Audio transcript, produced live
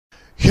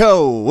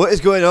Yo, what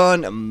is going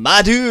on,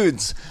 my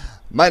dudes?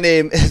 My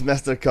name is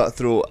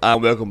MrCuttThroat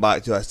and welcome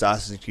back to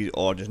Assassin's Creed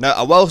Origins. Now,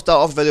 I will start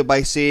off the video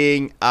by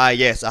saying,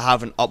 yes, I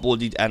haven't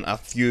uploaded in a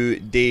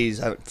few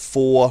days,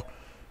 4,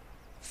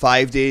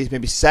 5 days,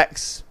 maybe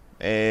 6.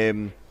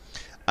 And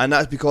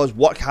that's because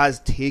work has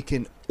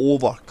taken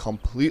over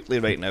completely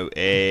right now.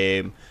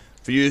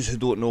 For you who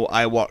don't know,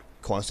 I work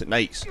constant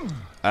nights.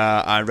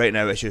 And right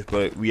now it's just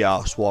like we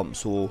are swamped,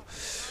 so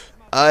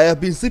I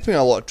have been sleeping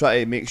a lot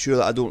trying to make sure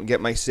that I don't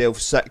get myself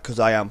sick, because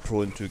I am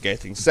prone to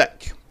getting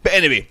sick. But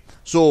anyway,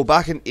 so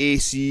back in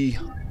AC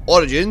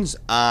Origins,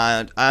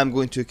 and I'm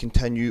going to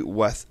continue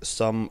with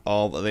some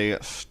of the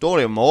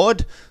story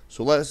mode.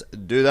 So let's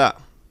do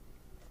that.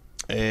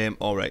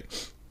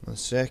 Alright. 1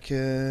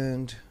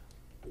 second.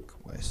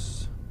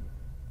 Quest.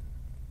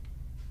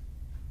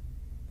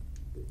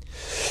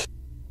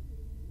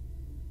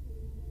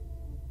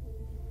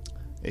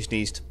 I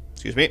sneezed.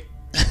 Excuse me.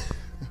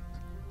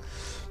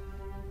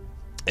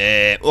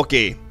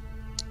 Okay.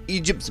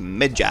 Egypt's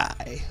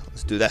Magi.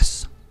 Let's do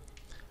this.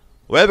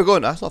 Where are we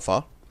going? That's not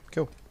far.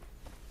 Cool.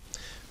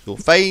 So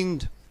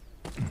find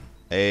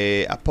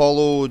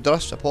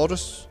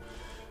Apollodorus.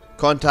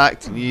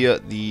 Contact near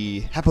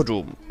the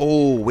Hippodrome.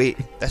 Oh wait,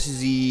 this is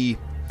the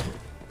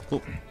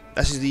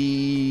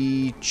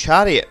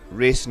chariot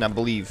racing, I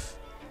believe.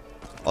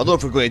 I don't know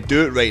if we're going to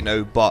do it right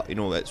now, but you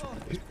know it's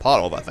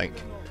part of it, I think.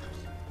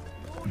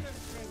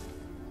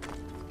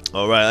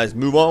 Alright, let's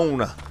move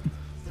on.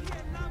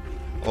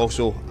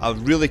 Also, I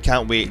really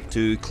can't wait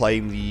to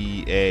climb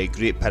the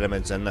Great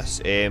Pyramids in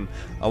this. I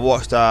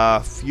watched a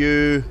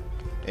few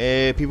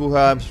people who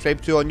I'm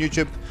subscribed to on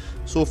YouTube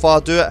so far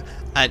do it,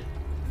 and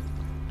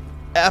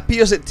it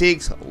appears it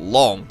takes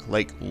long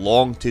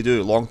to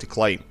do, long to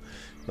climb.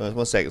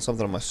 1 second,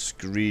 something on my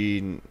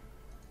screen.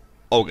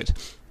 Oh, good.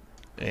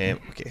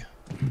 Okay.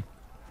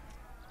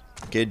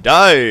 Okay,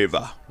 dive.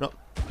 No.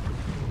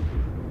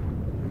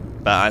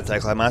 Bit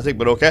anticlimactic,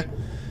 but okay.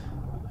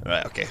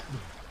 Right, okay.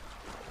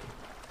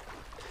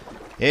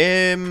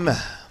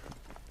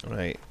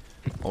 Right.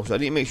 Also, I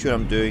need to make sure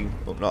I'm doing.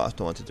 Oh no, that's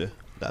not what to do.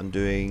 That I'm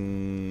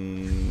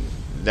doing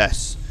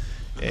this.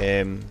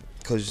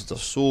 Because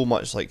there's so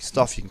much like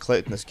stuff you can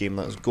collect in this game.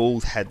 There's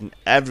gold hidden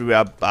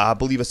everywhere. I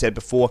believe I said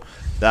before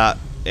that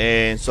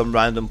in some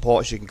random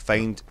pots you can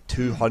find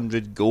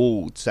 200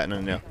 gold sitting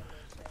in there.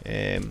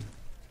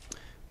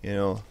 You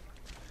know,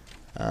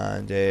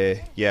 and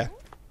yeah,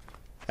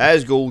 it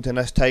is gold in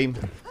this time.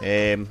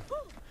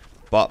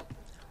 But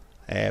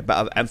bit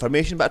of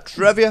information, bit of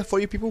trivia for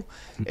you people.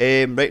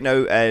 Right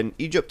now in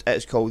Egypt,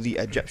 it's called the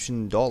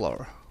Egyptian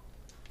dollar.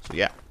 So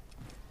yeah.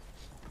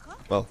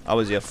 Well, I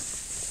was here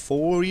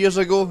 4 years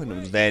ago, and it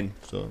was then,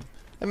 so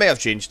it may have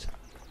changed.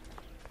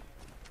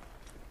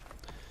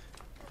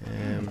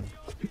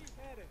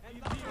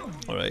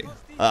 Alright, like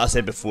I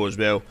said before as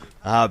well,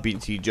 I have been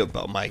to Egypt,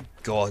 but oh my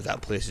god,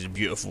 that place is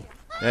beautiful.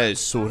 It is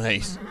so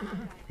nice.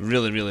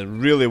 Really, really,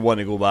 really want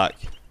to go back.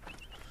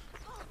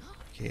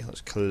 Okay,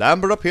 let's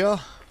clamber up here.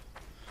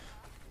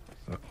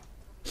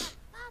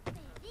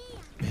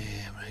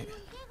 Right.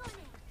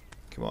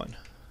 Come on.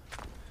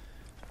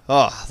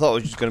 Oh, I thought I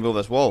was just going to build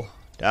this wall.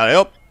 Hurry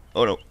up!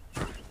 Oh no.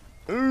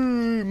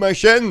 Ooh, my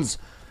shins!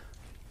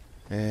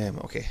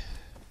 Okay.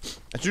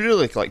 I should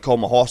really like call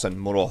my horse in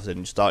more often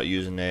and start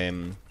using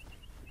her.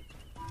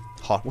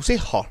 We'll say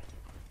her.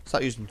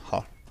 Start using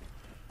her.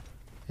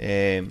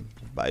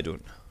 But I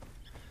don't.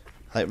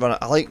 I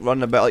like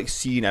running a bit, like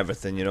seeing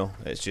everything, you know.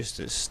 It's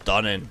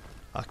stunning.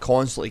 I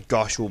constantly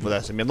gush over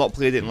this. I mean, I've not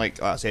played it in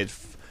like I said,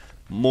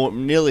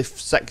 nearly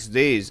 6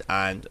 days,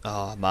 and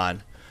oh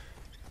man,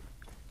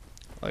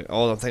 like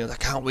all I'm thinking is I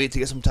can't wait to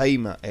get some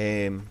time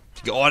to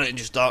get on it and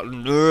just start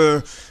and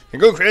go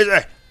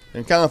crazy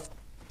and kind of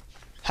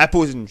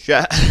hippos and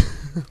shit.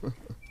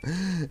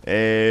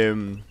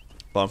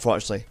 But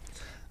unfortunately,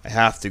 I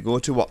have to go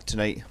to work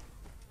tonight.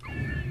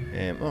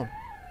 Oh,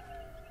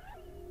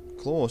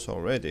 close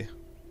already.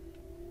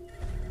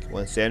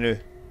 One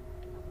second.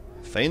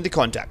 Find the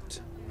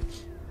contact.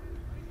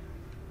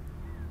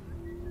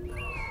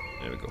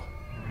 There we go.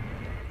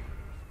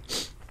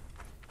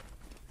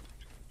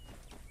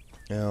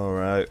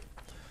 Alright.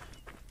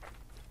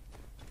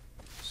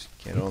 Let's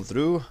get on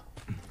through.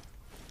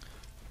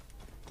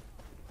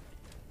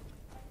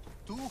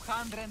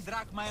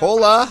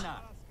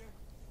 Hola!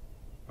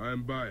 I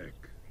am Bayek.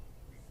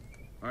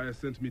 Aya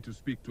sent me to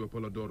speak to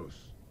Apollodorus.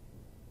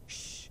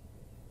 Shh.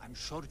 I'm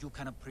sure you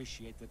can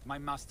appreciate that my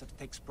master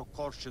takes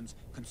precautions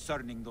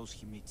concerning those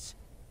he meets.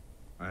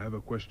 I have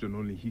a question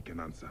only he can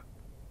answer.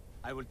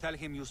 I will tell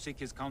him you seek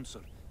his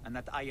counsel, and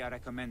that Aya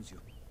recommends you.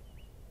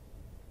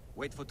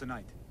 Wait for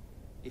tonight.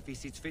 If he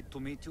sees fit to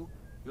meet you,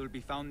 you'll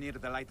be found near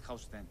the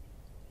lighthouse then.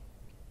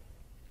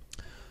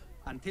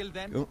 Until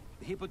then,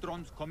 the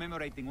Hippodrome's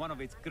commemorating one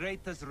of its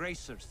greatest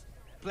racers.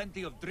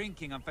 Plenty of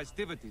drinking and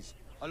festivities,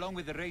 along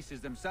with the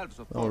races themselves,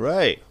 of course.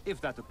 Alright.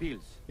 If that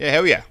appeals. Yeah,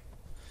 hell yeah.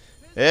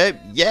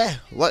 Yeah,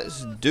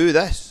 let's do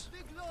this.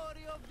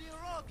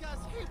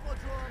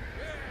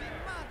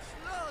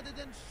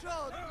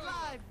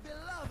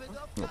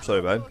 Oh,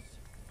 sorry, man.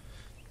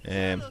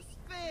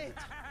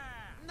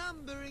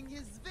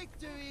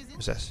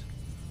 What's this?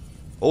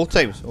 Old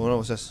times. Oh no,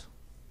 what's this?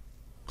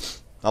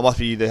 That must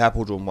be the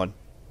Hippodrome one.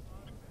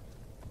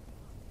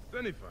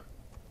 Jennifer,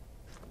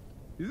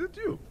 is it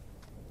you?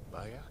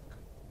 Bayak,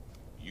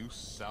 you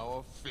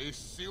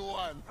sour-faced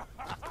one.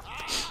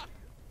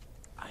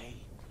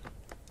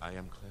 I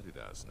am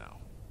Claridas now.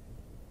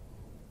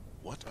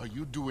 What are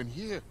you doing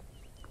here?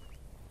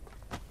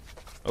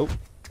 Oh.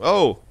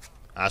 Oh!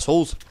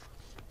 Assholes.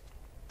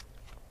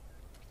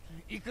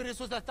 Icarus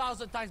was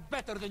 1,000 times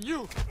better than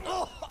you!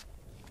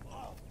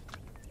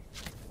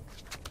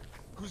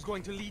 Who's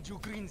going to lead you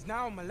Greens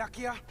now,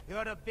 Malakia?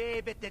 You're a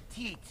babe at the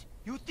teat.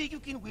 You think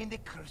you can win the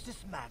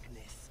Cursus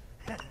Magnus?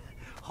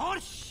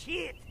 Horse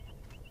shit!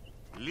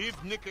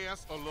 Leave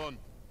Nicaeus alone.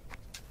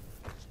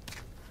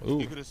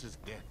 Ooh. Icarus's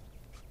death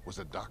was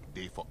a dark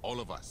day for all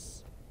of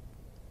us.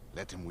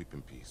 Let him weep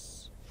in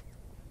peace.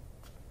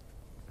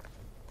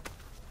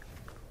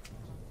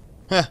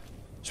 Huh.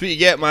 Sweet you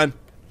get, man.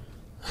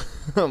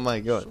 Oh my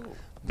god. So,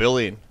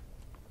 Billion.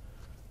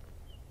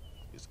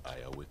 is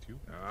Aya with you?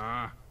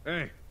 Ah,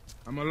 hey,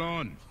 I'm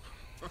alone.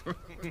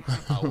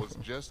 I was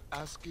just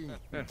asking.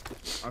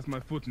 Ask my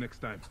foot next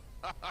time.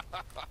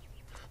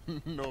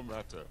 No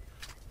matter.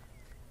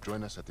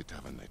 Join us at the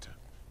tavern later.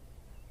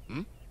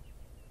 Hmm?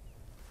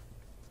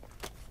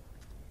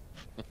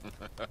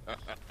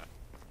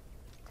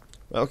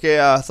 Okay,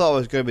 I thought I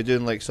was going to be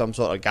doing like some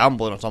sort of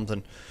gambling or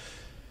something.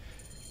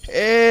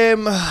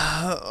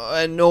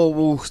 No,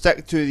 we'll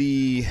stick to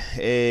the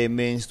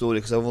main story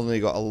because I've only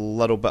got a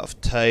little bit of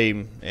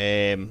time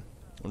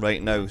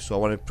right now, so I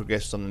want to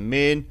progress on the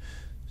main.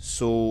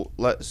 So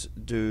let's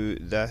do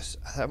this.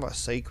 I think I've got a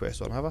side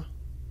quest on, have I?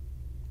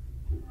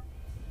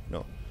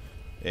 No.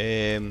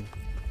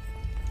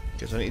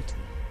 Because I need to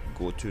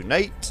go to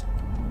night.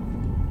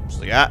 Just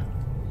like that.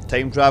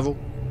 Time travel.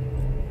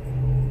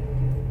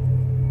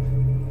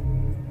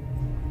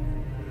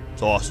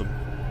 It's awesome.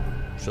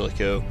 It's really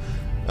cool.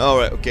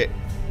 Alright, okay.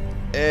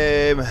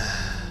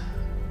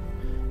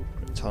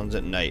 Returns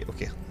at night.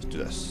 Okay, let's do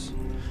this.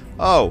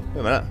 Oh,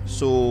 wait a minute.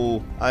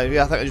 So,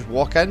 yeah, I think I just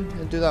walk in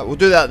and do that. We'll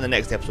do that in the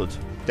next episode.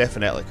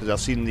 Definitely, because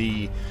I've seen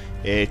the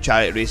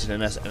chariot racing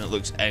in this and it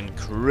looks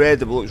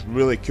incredible. It looks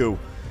really cool.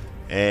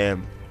 You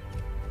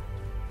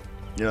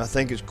know, I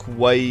think it's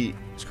quite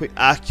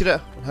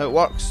accurate on how it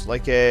works.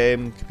 Like,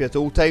 compared to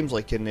old times,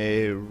 like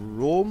in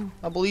Rome,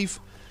 I believe.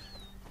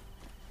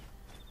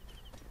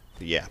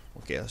 But yeah,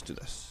 okay, let's do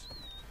this.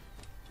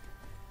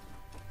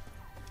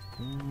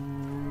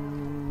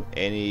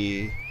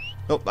 Any...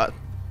 Nope, that...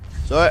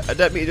 Sorry, I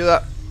didn't mean to do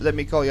that. I didn't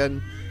mean to call you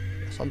in.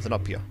 There's something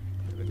up here.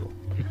 There we go.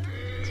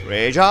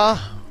 Treasure!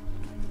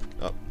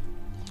 Oh.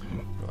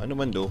 No, in the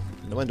window.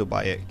 In the window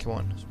by it. Come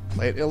on. There's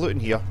plenty of loot in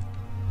here.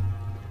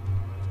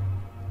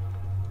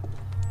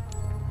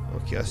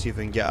 Okay, let's see if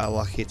we can get a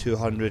lucky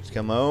 200.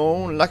 Come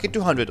on. Lucky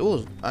 200.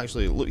 Oh,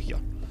 actually, loot here.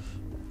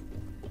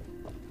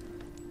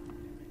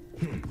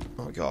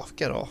 Oh, get off.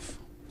 Get off.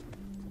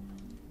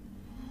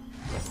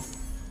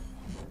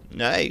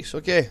 Nice,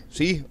 okay.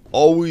 See?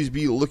 Always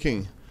be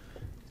looking.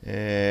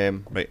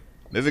 Right.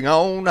 Moving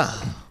on. Do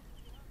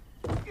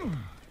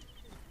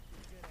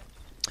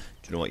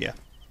you know what? Yeah.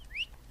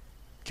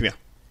 Come here.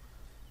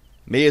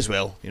 May as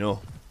well, you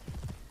know.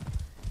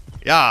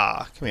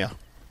 Yeah, come here.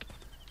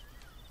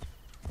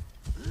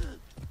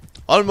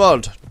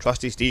 Onward,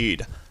 trusty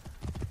steed.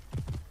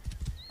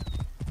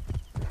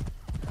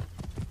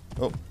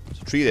 Oh,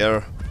 there's a tree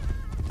there.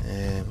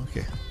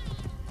 Okay.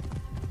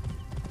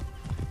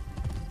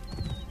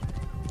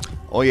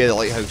 Oh yeah, the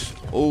lighthouse.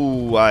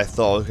 Oh, I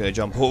thought I was gonna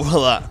jump over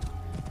that.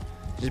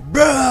 Just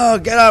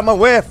bruh, get out of my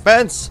way,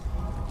 fence.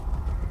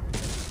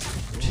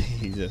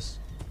 Jesus.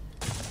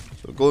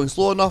 So going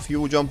slow enough, you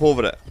will jump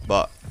over it,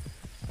 but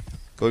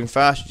going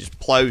fast, you just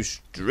plow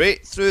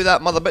straight through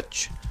that mother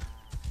bitch.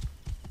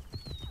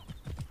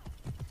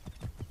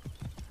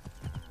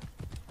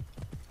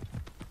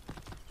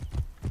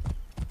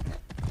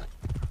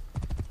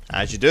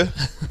 As you do.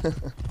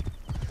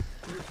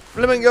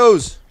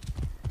 Flamingos.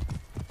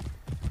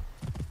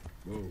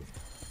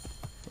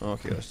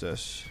 Okay, what's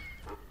this?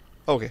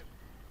 Okay.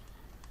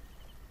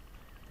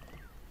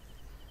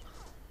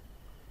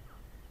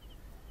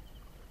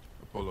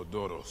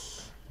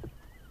 Apollodoros.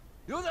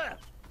 You there!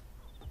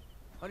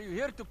 Are you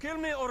here to kill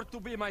me or to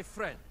be my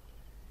friend?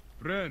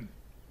 Friend.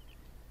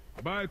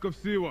 Bike of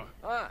Siwa.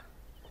 Ah,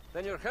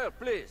 then your help,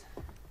 please.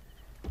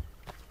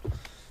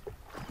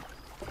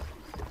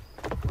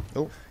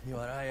 Oh. You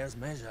are Aya's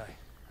Magi,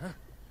 huh?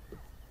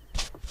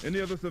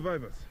 Any other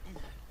survivors?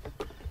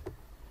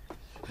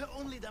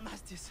 Only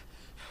Damastis.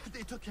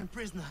 They took him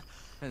prisoner.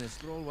 And the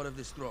scroll, what of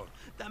the scroll?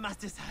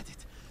 Damastis had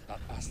it. That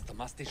ass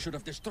Damastis should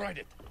have destroyed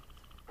it.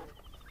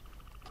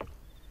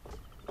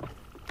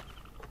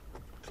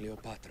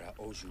 Cleopatra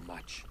owes you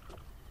much.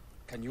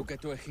 Can you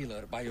get to a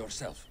healer by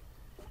yourself?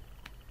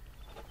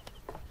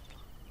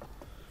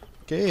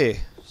 Okay,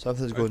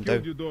 something's going I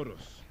killed down.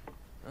 Eudoros.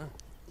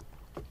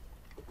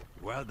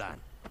 Well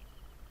done.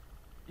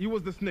 He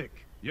was the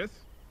snake, yes?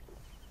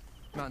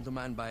 Man to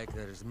man, Bayek,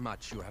 there is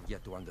much you have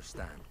yet to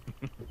understand.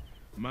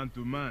 Man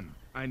to man,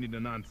 I need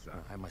an answer.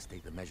 I must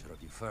take the measure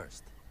of you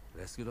first.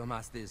 Rescue the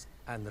masters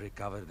and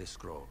recover the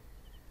scroll.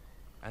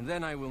 And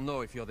then I will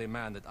know if you're the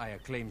man that Aya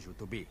claims you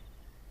to be.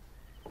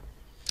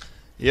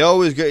 You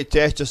always got to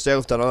test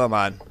yourself to another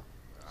man.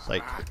 It's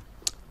like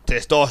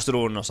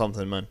testosterone or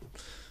something, man.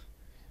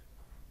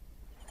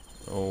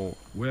 Oh.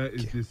 Where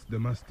is this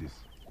Damastis?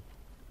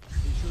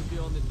 He should be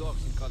on the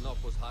docks in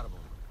Canopus Harbor.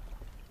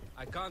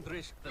 I can't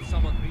risk that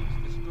someone reads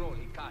the scroll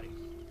he carries.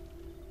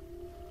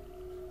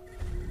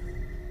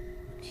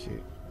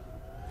 Okay.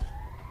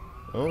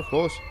 Oh,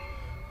 close.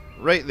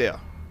 Right there.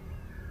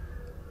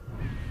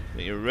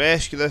 Need to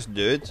rescue this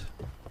dude.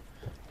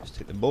 Let's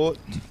take the boat.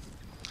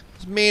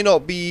 This may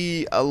not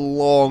be a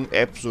long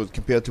episode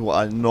compared to what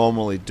I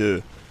normally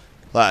do.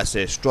 Like I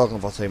say, struggling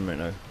for time right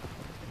now.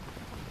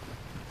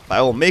 But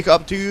I will make it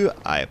up to you,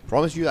 I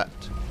promise you that.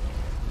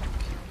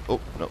 Oh,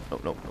 no,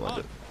 don't want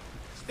to do it.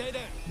 Stay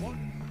there.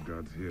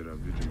 Guards here are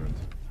vigilant.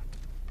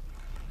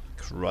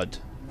 Crud.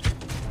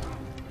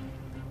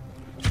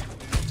 There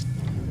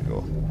we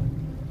go.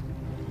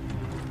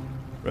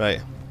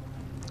 Right.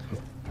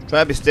 Try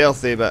to be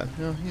stealthy, but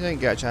you know, you didn't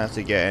get a chance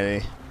to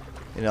get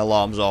any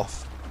alarms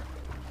off.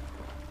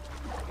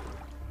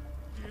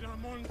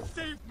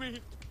 Save me.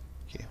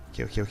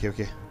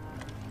 Okay.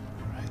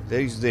 Right,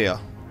 there he's there.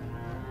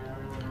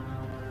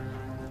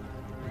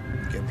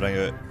 Okay, bring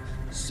out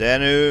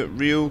Senu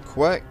real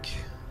quick.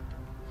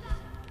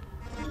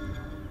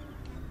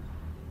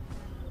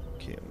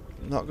 Okay,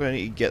 I'm not gonna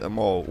need to get them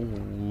all.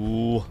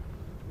 Ooh.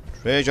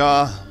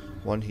 Treasure.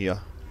 One here.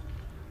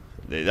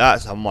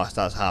 That's a must,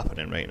 that's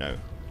happening right now.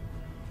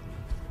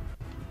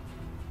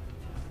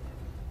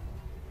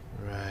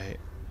 Right.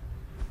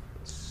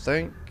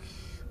 Think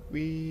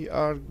we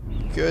are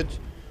good.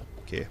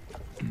 Okay.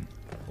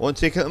 Won't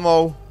take out them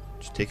all,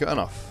 just take out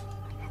enough.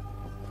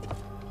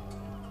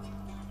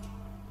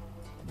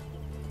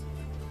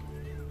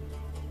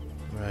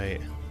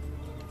 Right.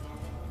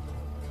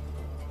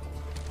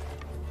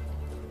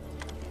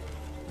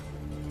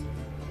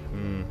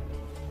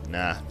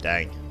 Nah,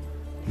 dang.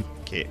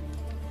 Okay.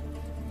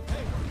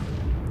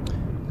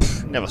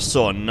 Never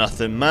saw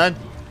nothing, man.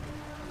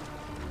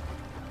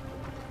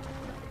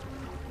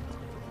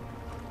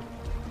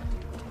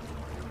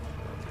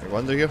 I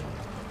wonder here.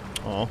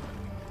 Oh.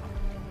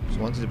 So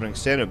I wanted to bring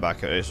Senna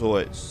back out, so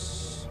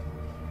it's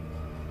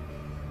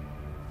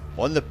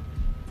on the.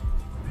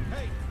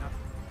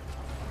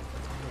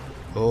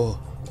 Oh.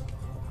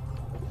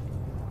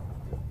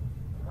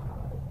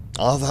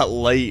 I love that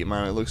light,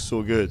 man. It looks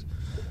so good.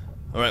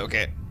 Alright,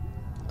 okay.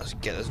 Let's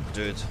get this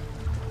dude.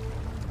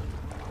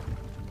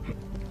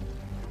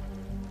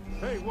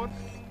 Hey, what?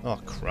 Oh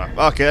crap.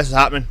 Okay, this is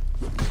happening.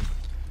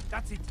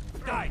 That's it.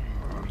 Die.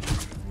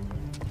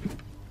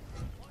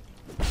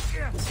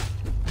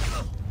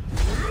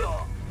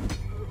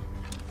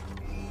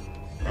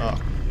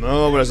 Oh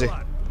no, where is he?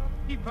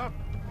 Keep up.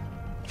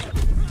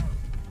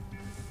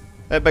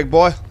 Hey big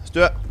boy, let's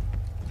do it.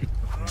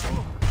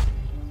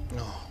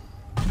 No.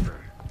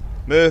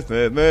 Move.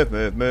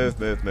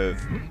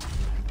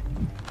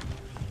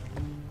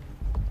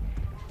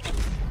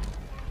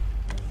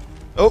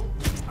 Oh!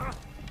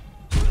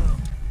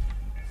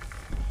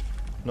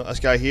 Not this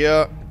guy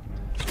here.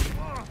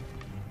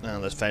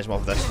 And let's finish him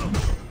off with this.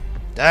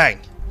 Dang!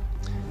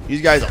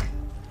 These guys are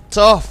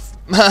tough!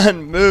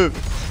 Man, move!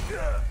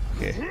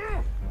 Okay.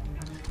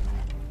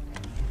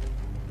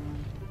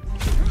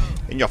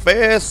 In your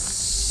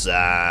face!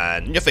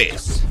 And in your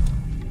face!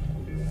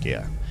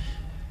 Okay.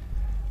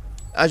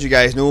 As you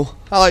guys know,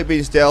 I like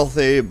being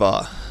stealthy,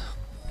 but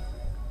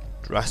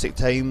drastic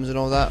times and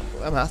all that.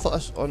 I mean, I thought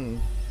this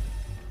on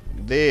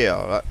there.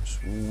 That's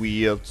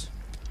weird.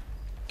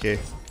 Okay.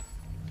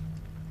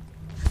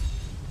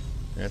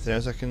 Anything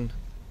else I can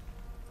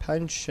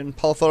pinch and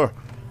pull for?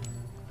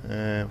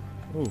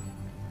 Ooh,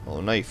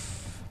 little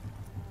knife.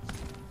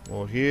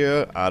 More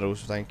here.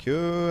 Arrows, thank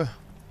you.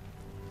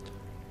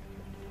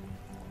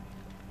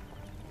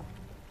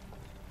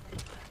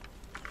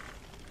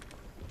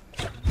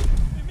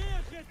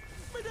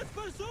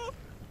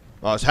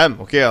 Oh, it's him.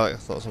 Okay, I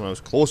thought someone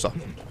was closer.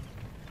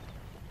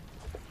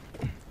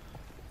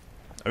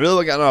 I really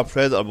want to get another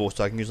predator bow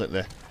so I can use like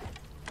the.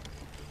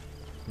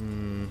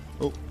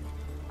 Oh.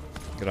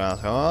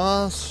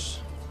 Gracias.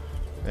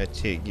 I'm gonna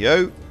take you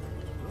out.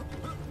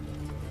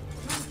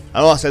 I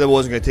know I said I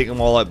wasn't going to take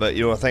them all out, but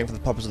you know, I think for the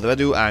purpose of the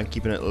video and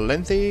keeping it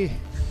lengthy,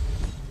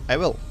 I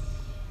will.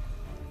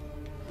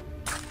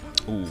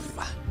 Ooh,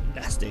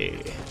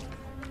 nasty.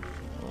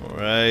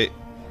 Alright.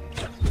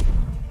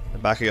 The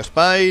back of your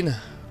spine.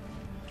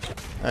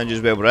 And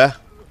just over there.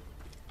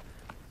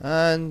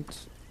 And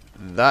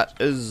that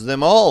is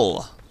them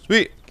all.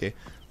 Sweet. Okay,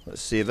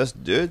 let's save this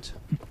dude.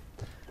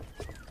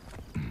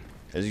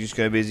 Is it just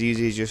going to be as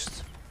easy as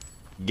just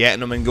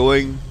getting them and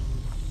going?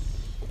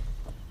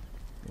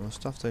 No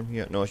stuff down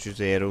here. No, it's just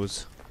the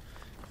arrows.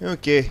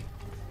 Okay.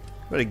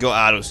 Already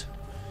got arrows.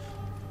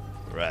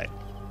 Right.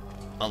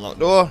 Unlock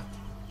door.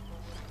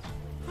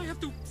 I have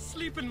to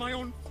sleep in my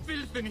own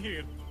filth in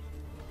here.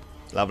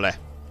 Lovely.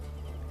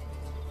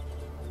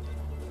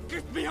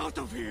 Get me out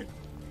of here!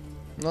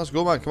 Let's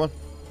go, man. Come on.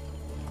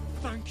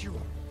 Thank you.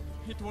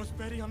 It was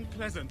very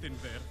unpleasant in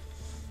there.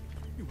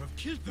 You have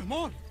killed them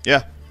all.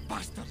 Yeah.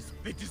 Bastards.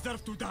 They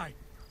deserve to die.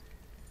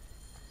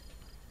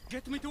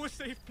 Get me to a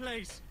safe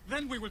place.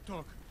 Then we will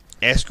talk.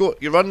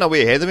 Escort? You're running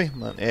away ahead of me,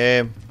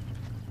 man.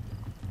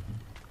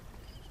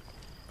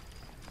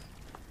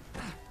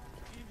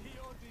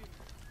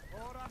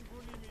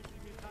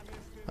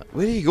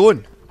 Where are you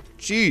going?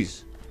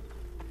 Jeez.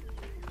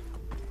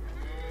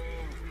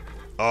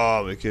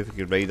 Oh, we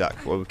could ride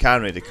that. Well, we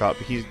can ride the cart,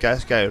 but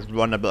this guy is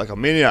running a bit like a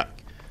maniac.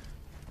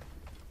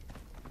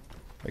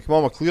 Right, come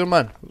on, we're clear,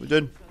 man. What are we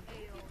doing?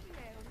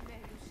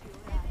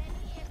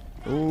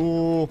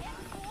 Oh,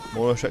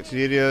 more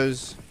restricted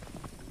areas.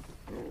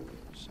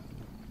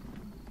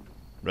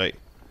 Right.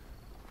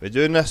 We're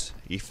doing this.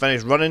 You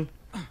finished running?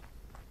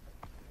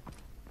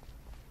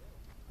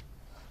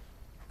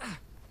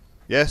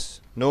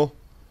 Yes? No?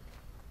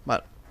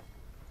 Man.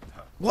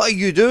 What are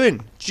you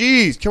doing?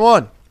 Jeez, come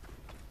on.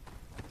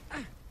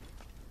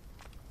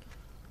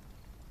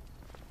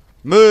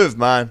 Move,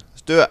 man.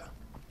 Let's do it.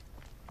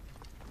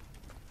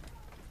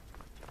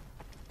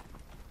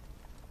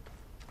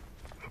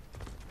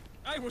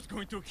 I was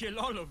going to kill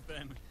all of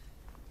them.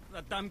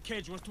 That damn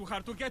cage was too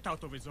hard to get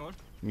out of, is all.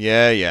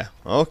 Yeah.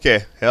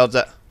 Okay, held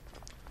it.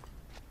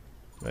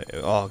 Right.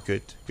 Oh,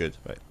 good.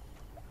 Right.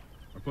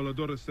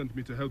 Apollodorus sent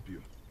me to help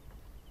you.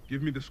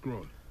 Give me the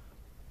scroll.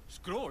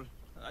 Scroll?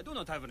 I do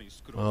not have any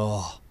scroll.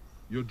 Oh.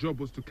 Your job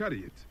was to carry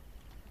it.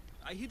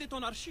 I hid it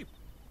on our ship.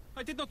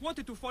 I did not want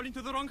it to fall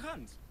into the wrong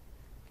hands.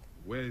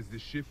 Where is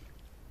this ship?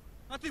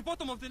 At the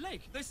bottom of the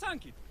lake. They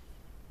sank it.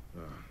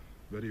 Ah,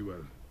 very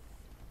well.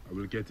 I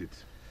will get it.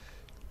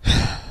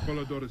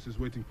 Apollodorus is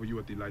waiting for you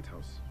at the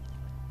lighthouse.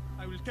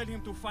 I will tell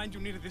him to find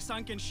you near the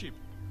sunken ship.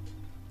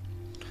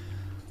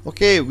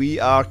 Okay, we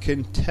are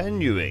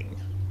continuing.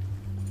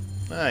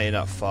 Ah, you're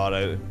not far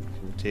out.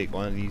 We'll take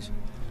one of these.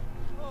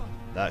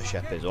 That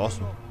ship is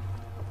awesome.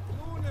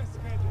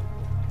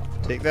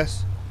 Take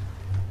this.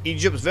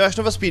 Egypt's version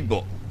of a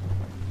speedboat.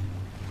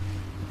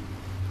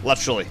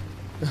 Literally.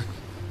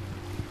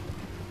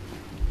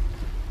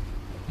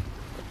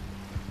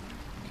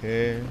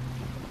 Okay.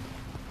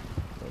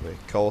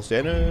 Call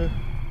center.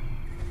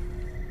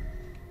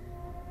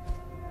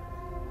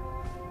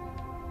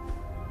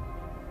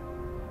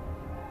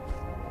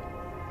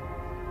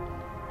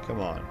 Come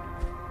on.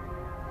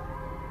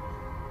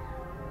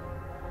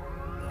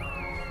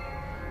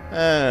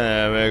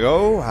 There we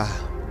go.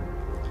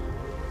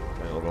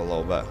 Bring over a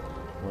little bit.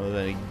 More than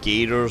any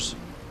gators.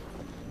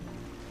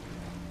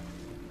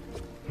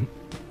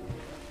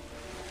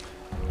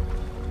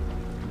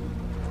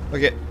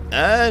 Okay,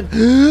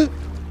 and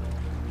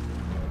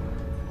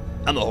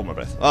I'm not holding my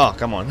breath. Oh,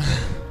 come on.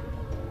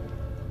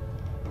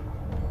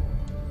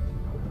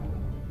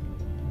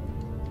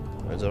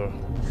 Is there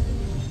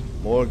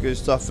more good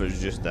stuff, or is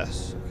it just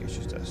this? Okay, it's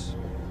just this.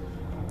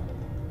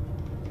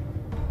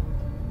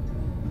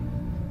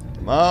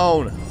 Come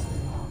on.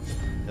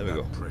 There we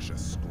go.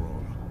 Precious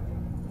scroll.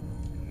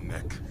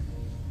 Neck.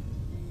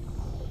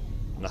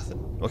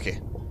 Nothing.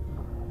 Okay.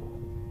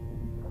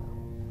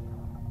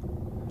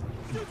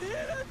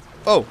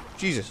 Oh,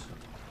 Jesus.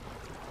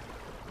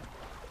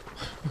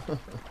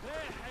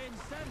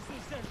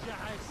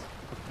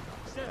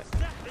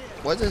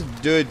 What's this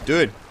dude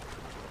doing?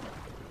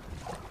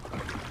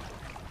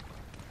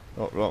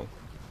 Oh, wrong.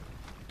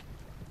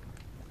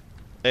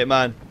 Hey,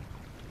 man.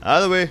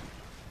 Out of the way.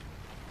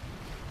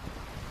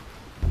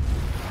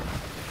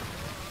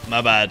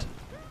 My bad.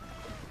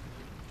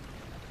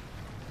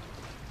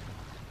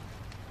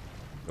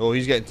 Oh,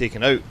 he's getting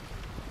taken out.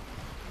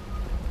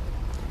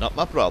 Not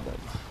my problem.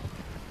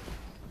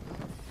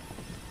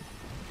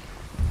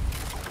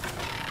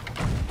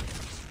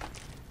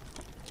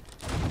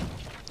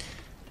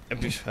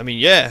 I mean,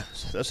 yeah,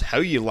 that's how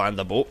you land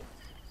a boat.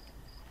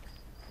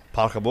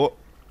 Park a boat.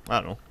 I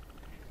don't know.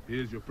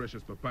 Here's your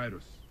precious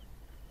papyrus.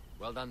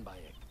 Well done,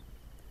 Bayek.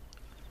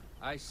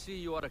 I see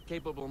you are a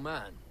capable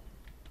man.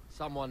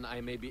 Someone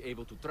I may be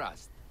able to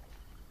trust.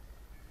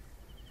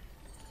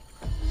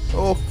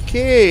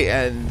 Okay,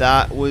 and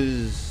that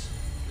was...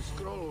 The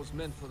scroll was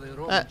meant for the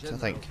Roman I general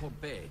think.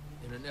 Pompey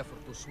in an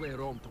effort to sway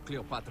Rome to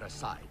Cleopatra's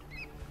side.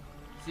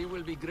 She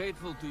will be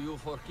grateful to you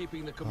for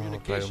keeping the Oh, bring him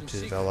communication to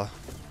the secret. villa.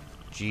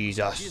 She's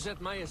Jesus. at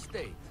my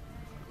estate.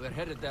 We're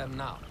headed there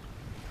now.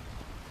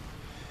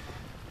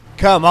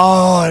 Come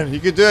on! You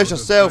can do this How does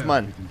yourself, fire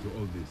man. fit into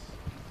all this?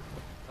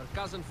 Her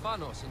cousin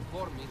Phanos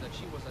informed me that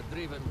she was a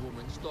driven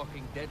woman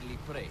stalking deadly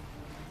prey.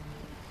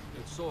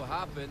 It so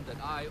happened that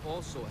I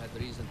also had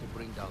reason to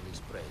bring down this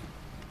prey.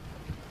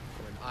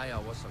 When Aya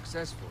was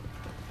successful,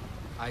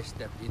 I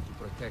stepped in to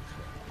protect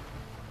her.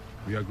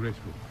 We are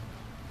grateful.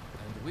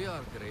 And we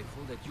are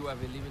grateful that you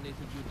have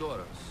eliminated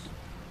Eudorus.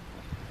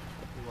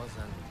 He was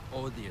an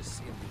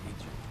odious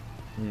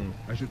individual.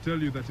 I should tell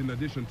you that in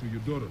addition to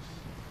Eudorus,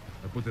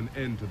 I put an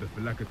end to the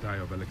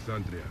Philakatai of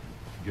Alexandria,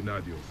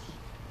 Gennadios.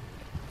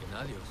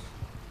 Gennadios?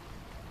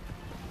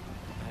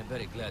 I am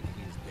very glad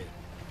he is dead.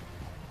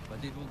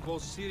 but it will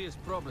cause serious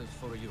problems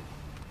for you.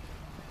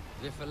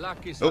 The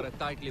Felakis Oh. are a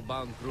tightly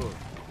bound crew,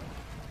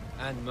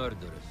 and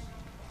murderers.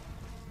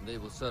 They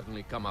will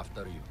certainly come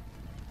after you.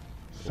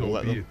 So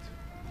Let be them.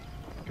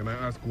 it. Can I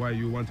ask why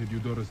you wanted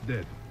Eudorus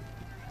dead?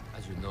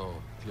 As you know,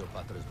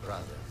 Cleopatra's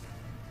brother,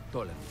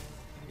 Ptolemy,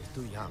 is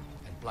too young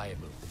and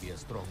pliable to be a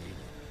strong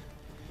leader.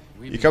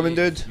 We You coming,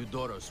 believe dude?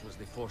 Eudorus was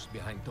the force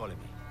behind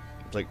Ptolemy,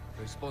 It's like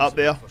responsible up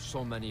there. for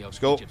so many of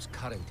go. Egypt's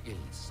current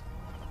ills.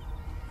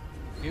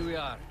 Here we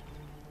are.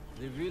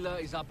 The villa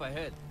is up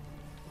ahead.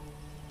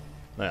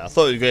 Right, I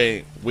thought you were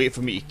going to wait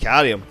for me to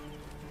carry him.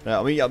 Right,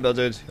 I'll meet you up there,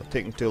 dude. You're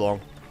taking too long.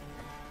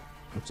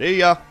 See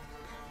ya.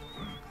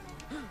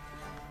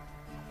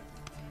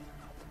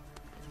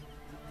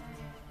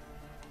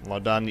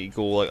 Well, I need to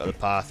go like on the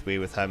pathway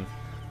with him.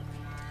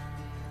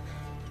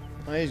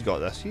 Oh, he's got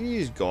this.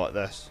 He's got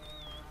this.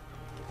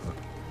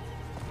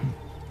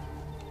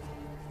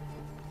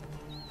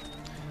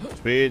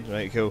 Speed,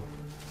 right, cool.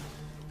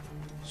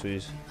 So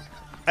he's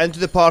into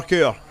the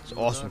parkour. It's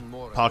awesome.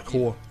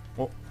 Parkour.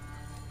 Oh,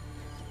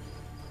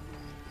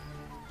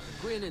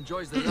 The Queen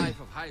enjoys the life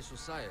of high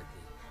society.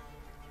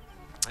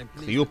 I'm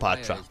pleased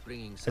Cleopatra. that Maya is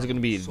bringing Is it going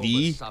to be some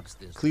the sober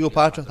substance to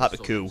Cleopatra? Cleopatra's That'd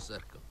be cool. social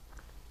circle.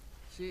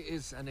 She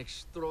is an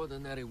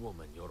extraordinary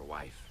woman, your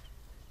wife.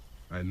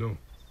 I know.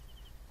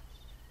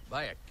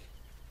 Bayek,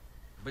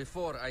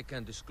 before I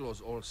can disclose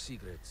all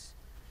secrets,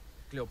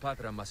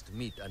 Cleopatra must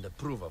meet and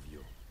approve of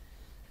you.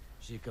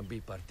 She can be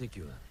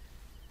particular.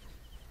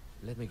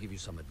 Let me give you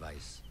some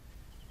advice.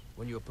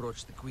 When you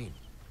approach the Queen,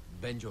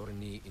 bend your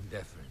knee in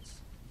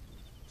deference.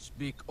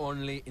 Speak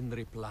only in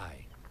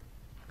reply.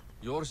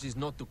 Yours is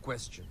not to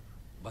question,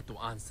 but to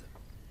answer.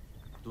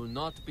 Do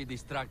not be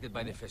distracted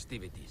by the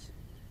festivities.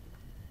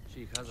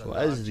 She has a So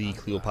what is large the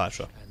entourage,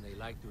 Cleopatra? and they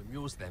like to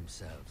amuse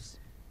themselves,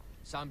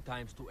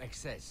 sometimes to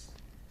excess.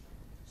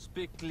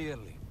 Speak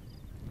clearly,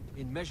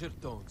 in measured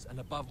tones, and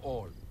above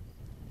all,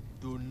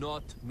 do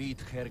not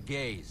meet her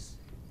gaze.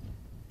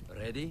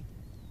 Ready?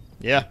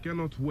 yeah.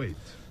 Cannot wait.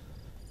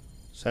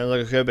 Sounds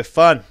like it's going to be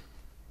fun.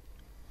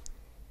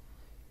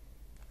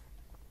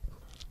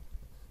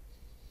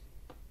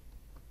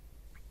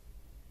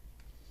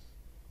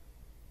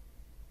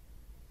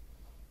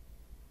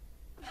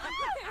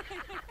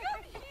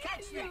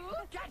 Catch me!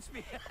 Catch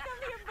me! Come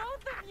here,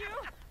 both of you.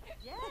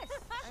 Yes,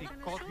 she I can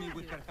caught me assure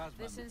with you, her The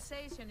husband.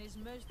 sensation is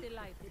most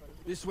delightful.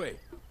 This way.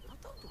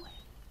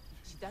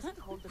 She doesn't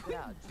hold the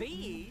grudge.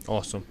 Please!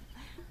 Awesome.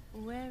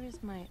 Where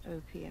is my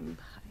opium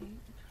pipe?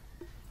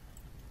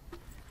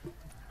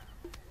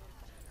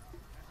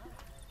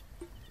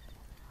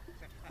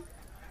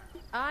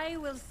 I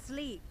will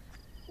sleep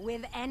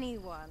with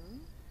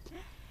anyone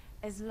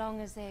as long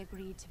as they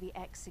agree to be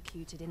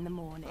executed in the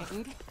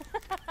morning.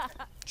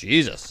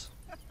 Jesus.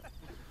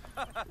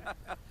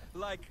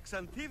 Like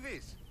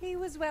Xantivis. He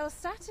was well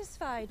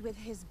satisfied with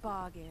his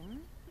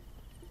bargain.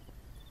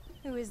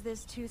 Who is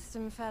this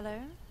toothsome fellow?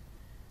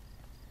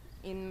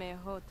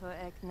 Immehoto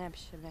ek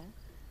nebsheve.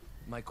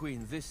 My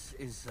queen, this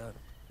is,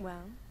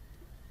 Well,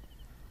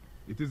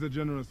 It is a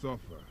generous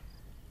offer.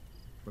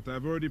 But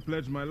I've already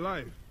pledged my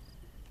life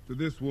to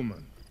this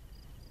woman.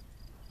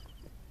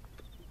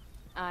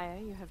 Aya,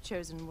 you have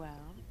chosen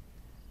well.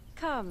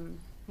 Come,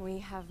 we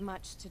have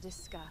much to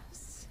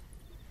discuss.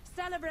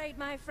 Celebrate,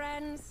 my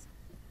friends!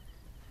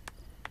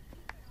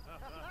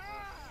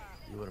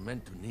 you were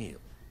meant to kneel.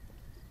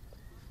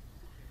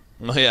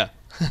 Oh, yeah.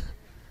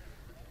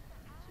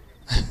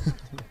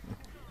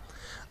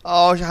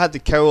 Oh, she had the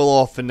cowl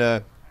off and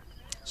the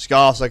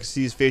scarf so I could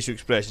see his facial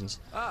expressions.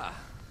 Ah,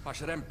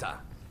 Pashremta.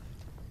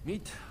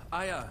 Meet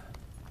Aya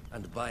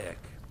and Bayek.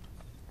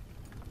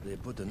 They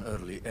put an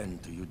early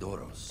end to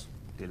Eudoros.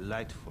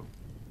 Delightful.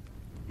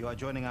 You are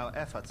joining our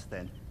efforts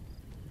then?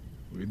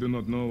 We do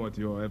not know what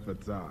your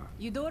efforts are.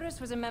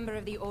 Eudorus was a member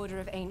of the Order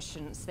of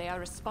Ancients. They are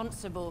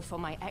responsible for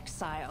my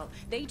exile.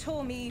 They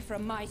tore me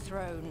from my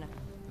throne.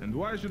 And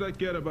why should I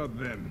care about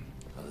them?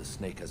 The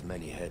snake has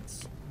many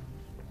heads.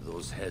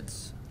 Those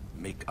heads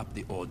make up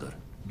the Order.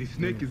 The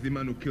snake is the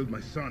man who killed my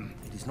son.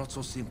 It is not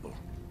so simple.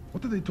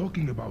 What are they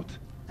talking about?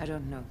 I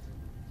don't know.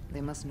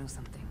 They must know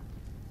something.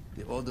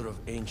 The Order of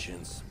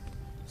Ancients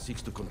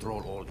seeks to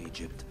control all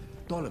Egypt.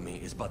 Ptolemy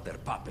is but their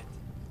puppet.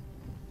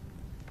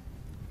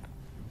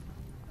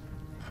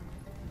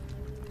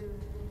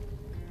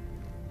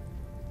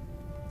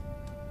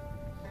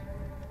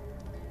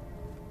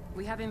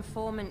 We have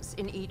informants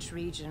in each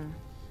region.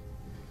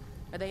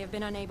 They have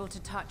been unable to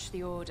touch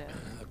the Order.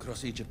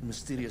 Across Egypt,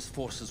 mysterious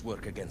forces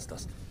work against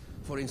us.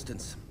 For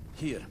instance,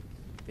 here,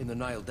 in the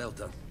Nile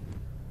Delta,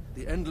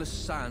 the endless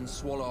sands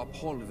swallow up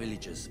whole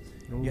villages.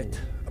 Yet,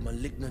 a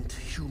malignant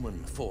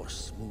human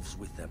force moves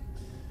with them.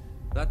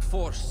 That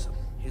force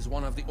is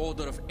one of the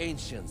Order of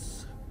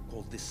Ancients,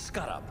 called the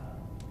Scarab.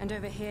 And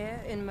over here,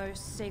 in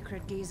most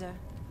sacred Giza,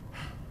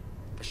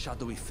 A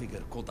shadowy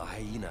figure called the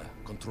Hyena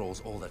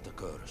controls all that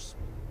occurs.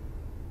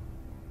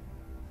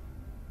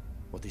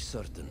 What is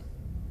certain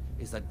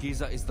is that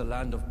Giza is the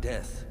land of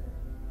death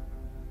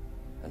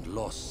and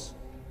loss.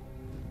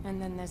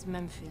 and then there's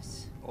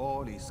Memphis.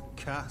 All is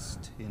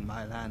cast in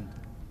my land.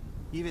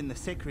 Even the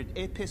sacred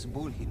Apis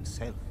bull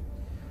himself,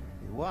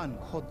 the one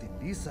called the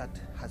Lizard,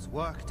 has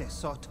worked a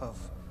sort of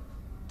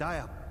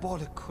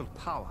diabolical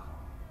power.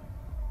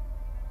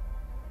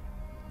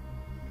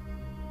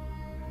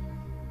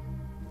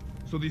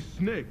 So the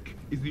snake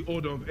is the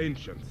Order of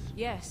Ancients.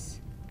 Yes.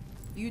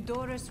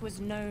 Eudorus was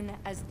known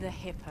as the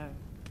Hippo.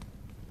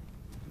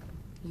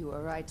 You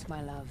are right,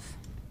 my love.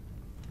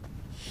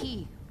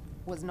 He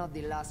was not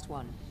the last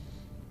one.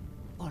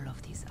 All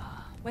of these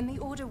are. When the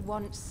Order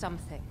wants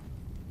something,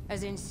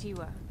 as in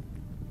Siwa,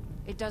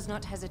 it does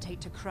not hesitate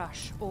to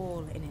crush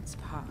all in its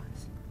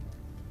path.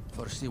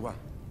 For Siwa,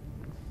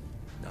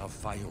 now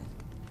Fayum.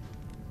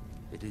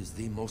 It is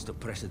the most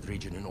oppressed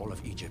region in all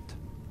of Egypt.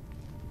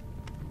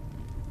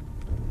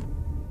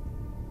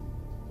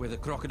 Where the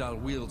crocodile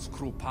wields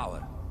cruel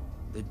power,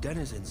 the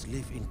denizens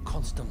live in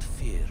constant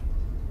fear.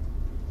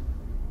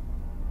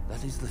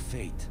 That is the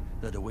fate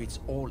that awaits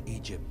all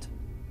Egypt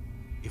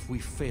if we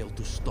fail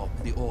to stop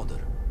the Order.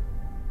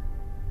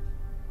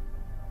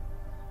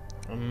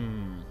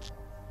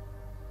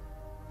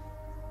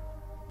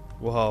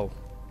 Wow.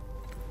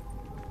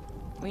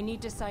 We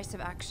need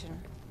decisive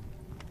action.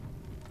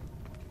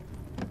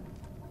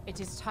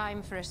 It is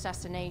time for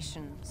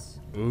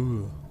assassinations.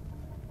 Ooh.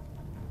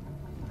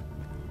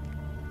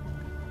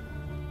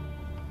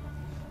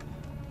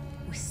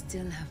 We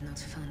still have not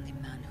found the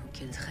man who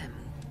killed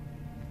Remu.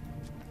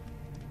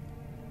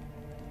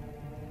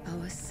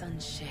 Our son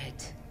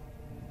Shed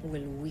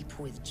will weep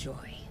with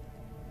joy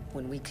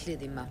when we clear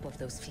the map of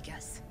those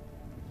figures.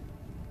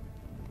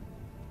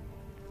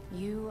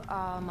 You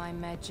are my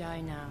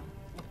Magi now.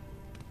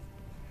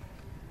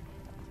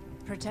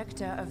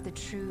 Protector of the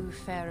true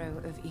Pharaoh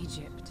of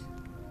Egypt.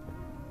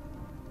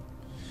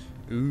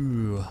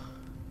 Ooh.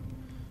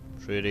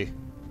 Pretty.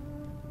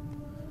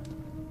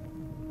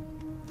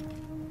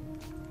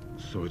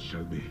 So it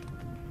shall be.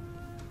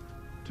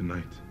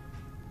 Tonight,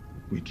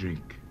 we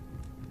drink,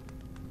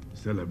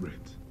 celebrate,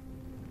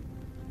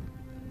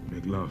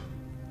 make love.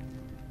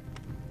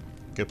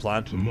 Good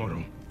plan.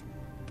 Tomorrow,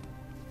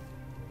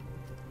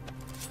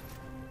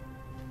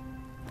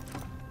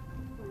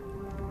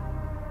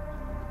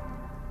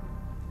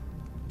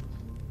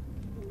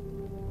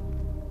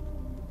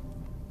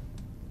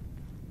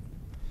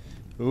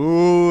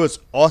 Ooh, it's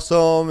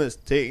awesome. It's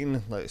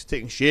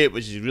taking shape,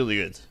 which is really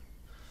good.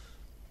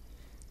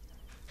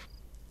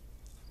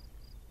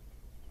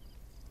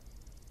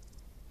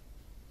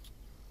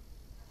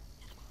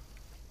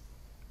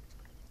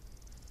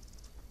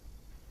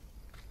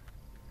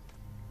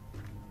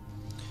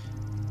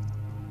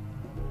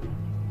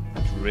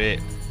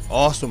 Great.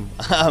 Awesome.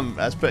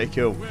 That's pretty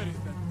cool. Where is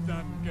that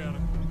damn girl?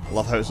 I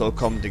love how it's all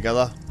come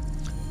together.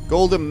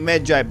 Golden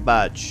Magi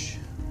badge.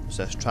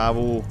 Says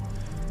travel.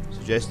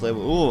 Suggest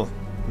level. Oh,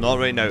 not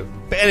right now.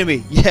 But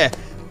anyway, yeah.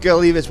 Gonna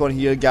leave this one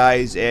here,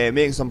 guys.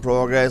 Making some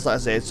progress. Like I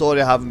said,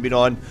 sorry I haven't been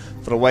on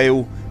for a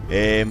while.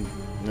 You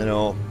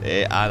know,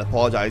 and I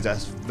apologise.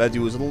 This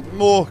video was a little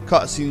more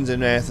cutscenes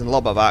and anything, a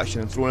little bit of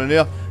action thrown in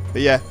there.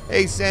 But yeah,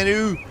 hey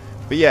Senu.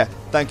 But yeah,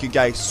 thank you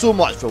guys so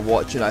much for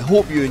watching. I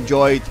hope you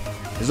enjoyed.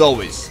 As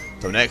always,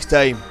 till next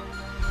time,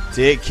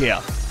 take care.